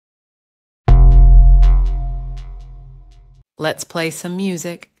Let's play some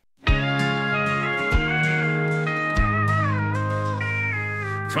music. From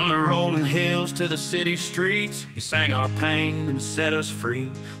the rolling hills to the city streets, he sang our pain and set us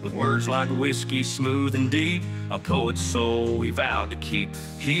free. With words like whiskey, smooth and deep, a poet's soul we vowed to keep.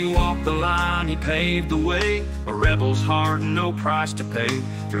 He walked the line, he paved the way, a rebel's heart, no price to pay.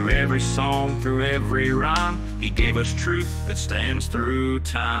 Through every song, through every rhyme, he gave us truth that stands through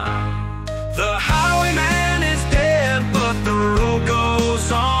time. The highwayman is dead, but the road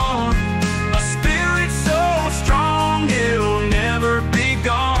goes on. A spirit so strong, it'll never be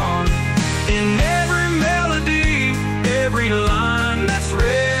gone. In every melody, every line that's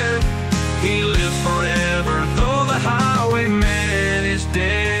read, he lives forever, though the highwayman is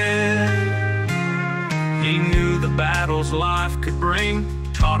dead. He knew the battles life could bring,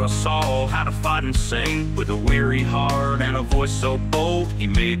 taught us all how to fight and sing. With a weary heart and a voice so bold, he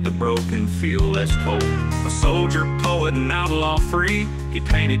made the broken feel less cold. A soldier, poet, and outlaw free, he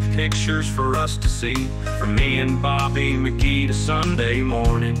painted pictures for us to see. From me and Bobby McGee to Sunday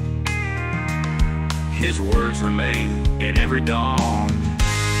morning, his words remain in every dawn.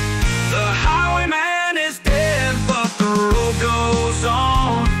 The highwayman is dead, but the road goes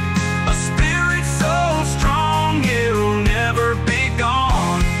on. A spirit so strong, it'll never be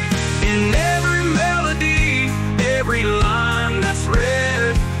gone. In every melody, every line that's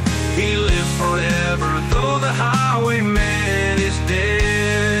read, he lives forever, though the highwayman is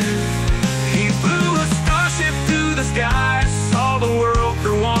dead. He flew a starship to the skies, saw the world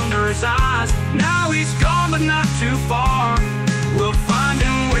through wondrous eyes. Now he's gone, but not too far. We'll find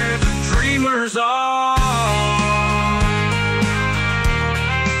him where the dreamers are.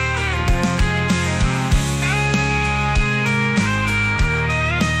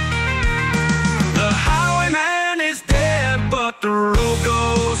 The road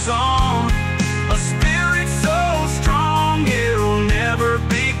goes on. A spirit so strong, it'll never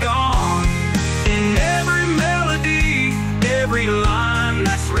be gone. In every melody, every line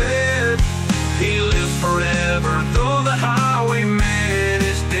that's read, he lives forever, though the highwayman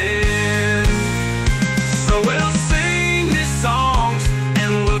is dead. So we'll sing his songs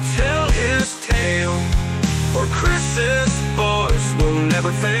and we'll tell his tale, for Kris's voice will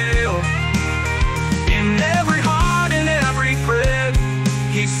never fail. In every heart, in every prayer,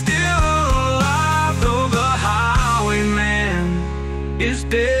 he's still alive, though the highwayman is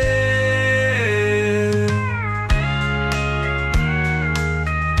dead.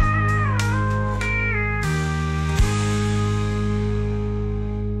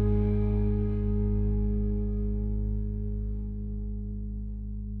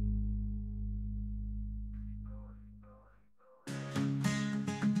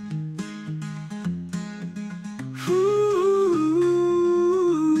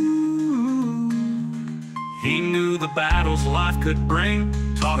 He knew the battles life could bring,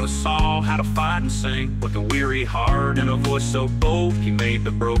 taught us all how to fight and sing. With a weary heart and a voice so bold, he made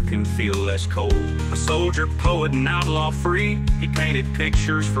the broken feel less cold. A soldier, poet, and outlaw free, he painted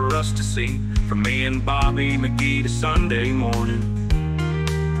pictures for us to see. From me and Bobby McGee to Sunday morning,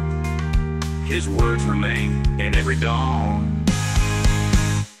 his words remain in every dawn.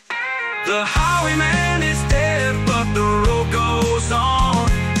 The highwayman is dead, but the road goes on.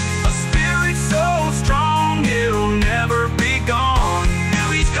 A spirit so strong, it'll never be gone.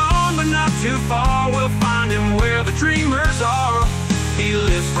 Now he's gone, but not too far. We'll find him where the dreamers are. He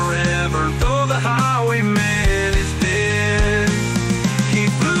lives forever, though the highwayman is dead. He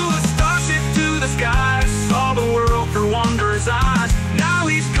flew a starship to the sky, saw the world through wondrous eyes. Now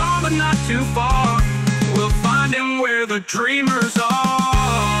he's gone, but not too far. We'll find him where the dreamers are.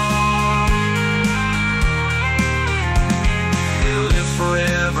 He lives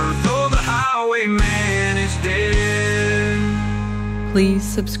forever, though the highwayman is dead. Please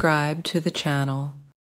subscribe to the channel.